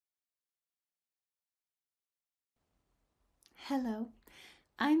Hello,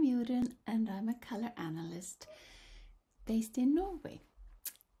 I'm Jorunn and I'm a color analyst based in Norway.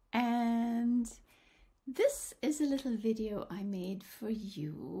 And this is a little video I made for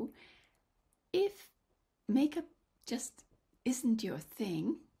you. If makeup just isn't your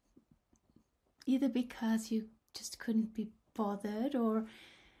thing, either because you just couldn't be bothered or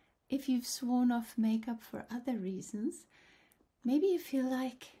if you've sworn off makeup for other reasons, maybe you feel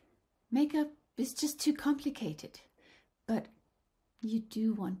like makeup is just too complicated, but you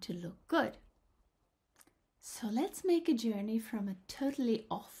do want to look good. So let's make a journey from a totally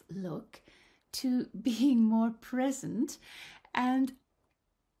off look to being more present, and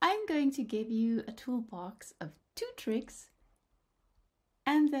I'm going to give you a toolbox of 2 tricks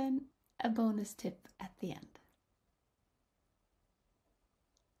and then a bonus tip at the end.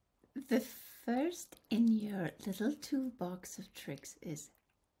 The first in your little toolbox of tricks is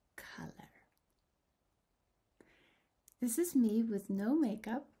color. This is me with no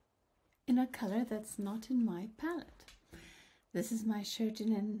makeup in a color that's not in my palette. This is my shirt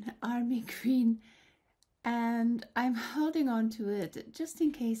in an army green, and I'm holding on to it just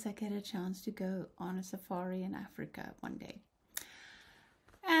in case I get a chance to go on a safari in Africa one day.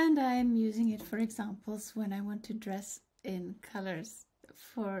 And I'm using it for examples when I want to dress in colors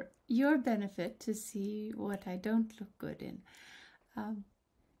for your benefit to see what I don't look good in.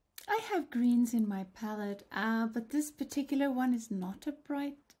 I have greens in my palette, but this particular one is not a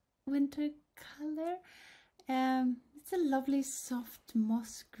bright winter color. It's a lovely soft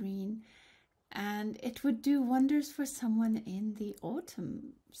moss green, and it would do wonders for someone in the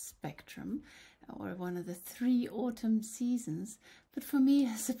autumn spectrum or one of the 3 autumn seasons. But for me,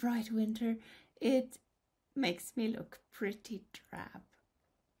 as a bright winter, it makes me look pretty drab.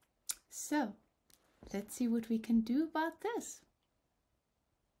 So let's see what we can do about this.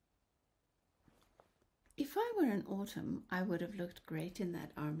 If I were in autumn, I would have looked great in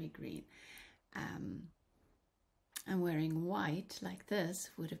that army green. And wearing white like this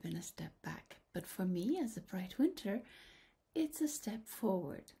would have been a step back. But for me, as a bright winter, it's a step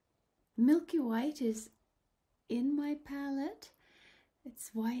forward. Milky white is in my palette. It's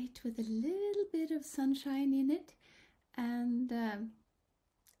white with a little bit of sunshine in it. And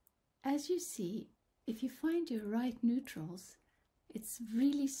as you see, if you find your right neutrals, it's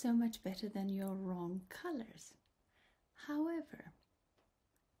really so much better than your wrong colors. However,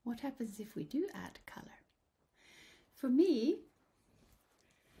 what happens if we do add color? For me,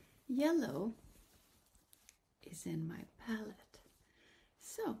 yellow is in my palette.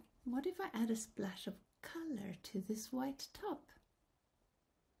 So what if I add a splash of color to this white top?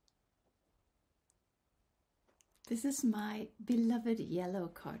 This is my beloved yellow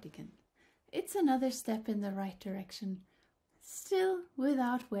cardigan. It's another step in the right direction, still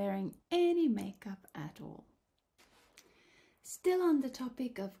without wearing any makeup at all. Still on the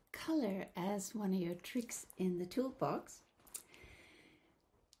topic of color as one of your tricks in the toolbox,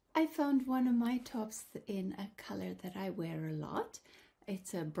 I found one of my tops in a color that I wear a lot.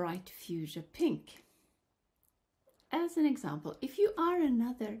 It's a bright fuchsia pink. As an example, if you are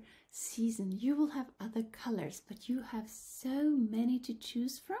another season, you will have other colors, but you have so many to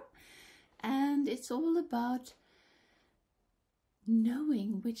choose from, and it's all about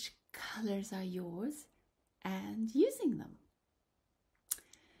knowing which colors are yours and using them.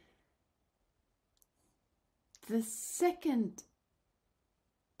 The second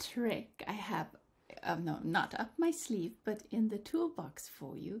trick I have, no, not up my sleeve, but in the toolbox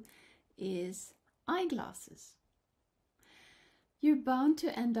for you, is eyeglasses. You're bound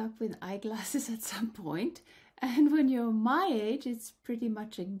to end up with eyeglasses at some point, and when you're my age, it's pretty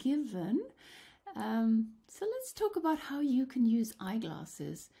much a given. So let's talk about how you can use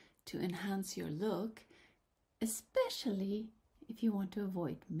eyeglasses to enhance your look, especially if you want to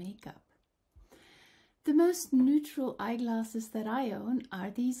avoid makeup. The most neutral eyeglasses that I own are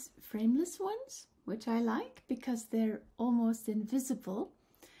these frameless ones, which I like because they're almost invisible.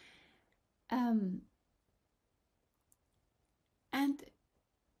 And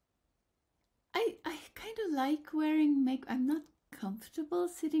I kind of like wearing makeup. I'm not comfortable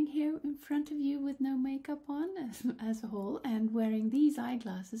sitting here in front of you with no makeup on as a whole, and wearing these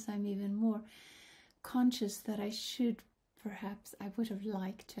eyeglasses I'm even more conscious that I would have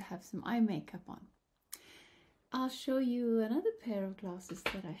liked to have some eye makeup on. I'll show you another pair of glasses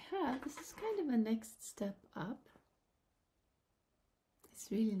that I have. This is kind of a next step up.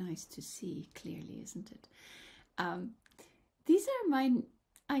 It's really nice to see clearly, isn't it? These are my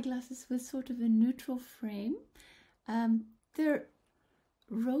eyeglasses with sort of a neutral frame. They're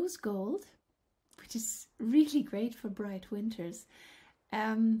rose gold, which is really great for bright winters.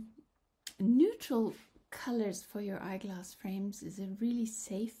 Neutral colors for your eyeglass frames is a really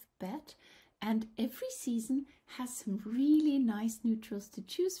safe bet, and every season has some really nice neutrals to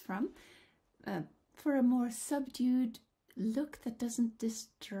choose from for a more subdued look that doesn't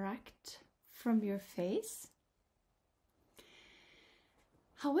distract from your face.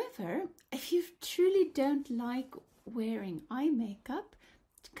 However, if you truly don't like wearing eye makeup,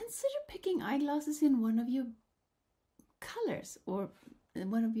 consider picking eyeglasses in one of your colors or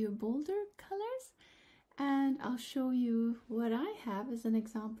one of your bolder colors, and I'll show you what I have as an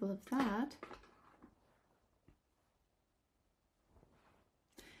example of that.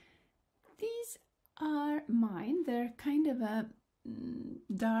 These are mine. They're kind of a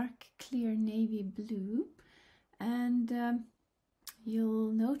dark clear navy blue, and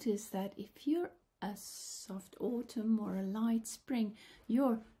you'll notice that if you're a soft autumn or a light spring,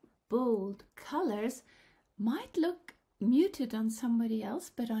 your bold colors might look muted on somebody else,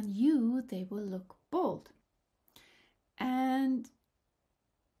 but on you they will look bold. And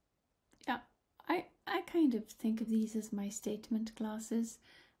yeah, I kind of think of these as my statement glasses.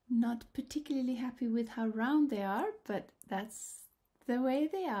 Not particularly happy with how round they are, but that's the way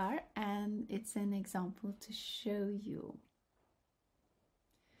they are, and it's an example to show you.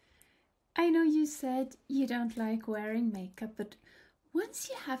 I know you said you don't like wearing makeup, but once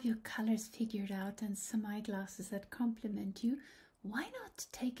you have your colors figured out and some eyeglasses that complement you, why not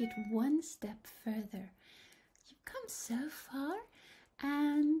take it one step further? You've come so far,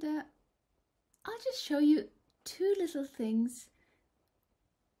 and I'll just show you two little things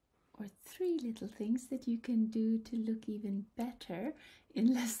or three little things that you can do to look even better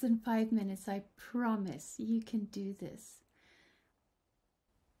in less than 5 minutes. I promise you can do this.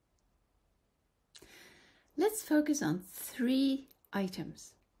 Let's focus on 3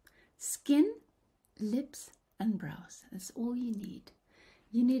 items: skin, lips, and brows. That's all you need.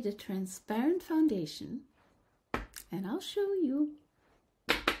 You need a transparent foundation, and I'll show you.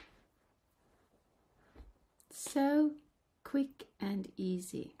 So quick and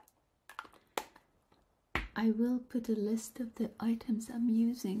easy. I will put a list of the items I'm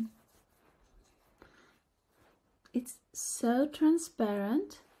using. It's so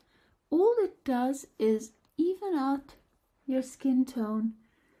transparent. All it does is even out your skin tone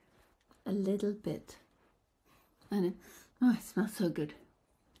a little bit. And it smells so good.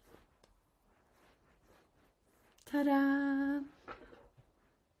 Ta-da!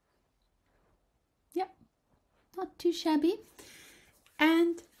 Yep, not too shabby.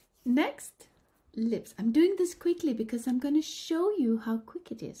 And next, lips. I'm doing this quickly because I'm going to show you how quick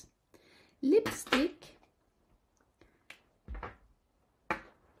it is. Lipstick.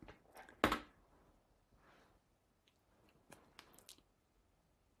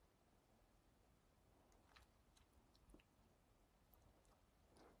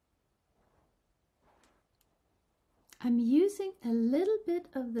 I'm using a little bit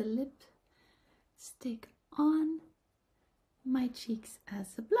of the lipstick on my cheeks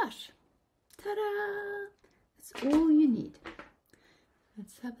as a blush. Ta-da! That's all you need.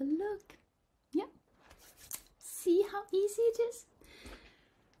 Let's have a look. Yeah. See how easy it is?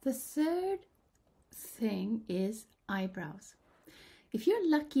 The third thing is eyebrows. If you're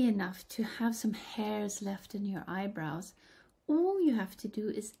lucky enough to have some hairs left in your eyebrows, all you have to do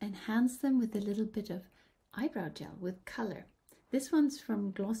is enhance them with a little bit of eyebrow gel with color. This one's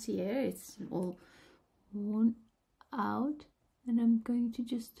from Glossier. It's all worn out, and I'm going to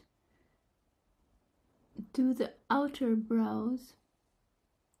just do the outer brows.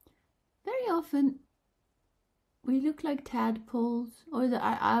 Very often we look like tadpoles, or the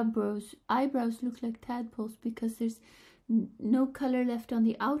eyebrows look like tadpoles because there's no color left on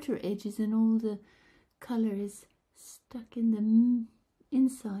the outer edges and all the color is stuck in the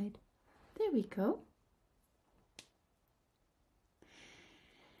inside. There we go.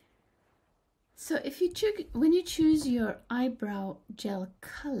 So when you choose your eyebrow gel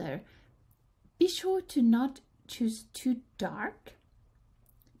color, be sure to not choose too dark.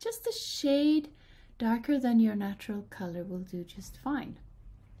 Just a shade darker than your natural color will do just fine.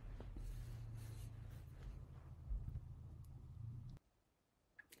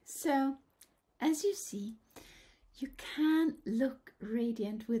 So, as you see, you can look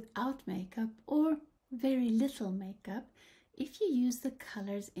radiant without makeup or very little makeup if you use the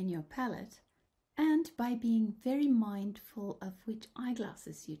colors in your palette and by being very mindful of which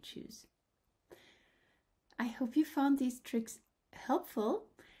eyeglasses you choose. I hope you found these tricks helpful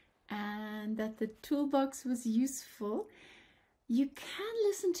and that the toolbox was useful. You can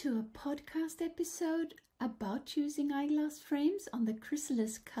listen to a podcast episode about choosing eyeglass frames on the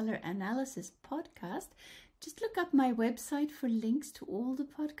Chrysalis Color Analysis podcast. Just look up my website for links to all the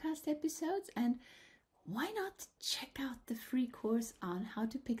podcast episodes, and why not check out the free course on how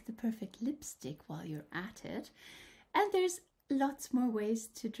to pick the perfect lipstick while you're at it? And there's lots more ways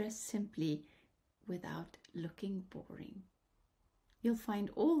to dress simply without looking boring. You'll find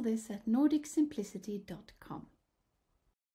all this at NordicSimplicity.com.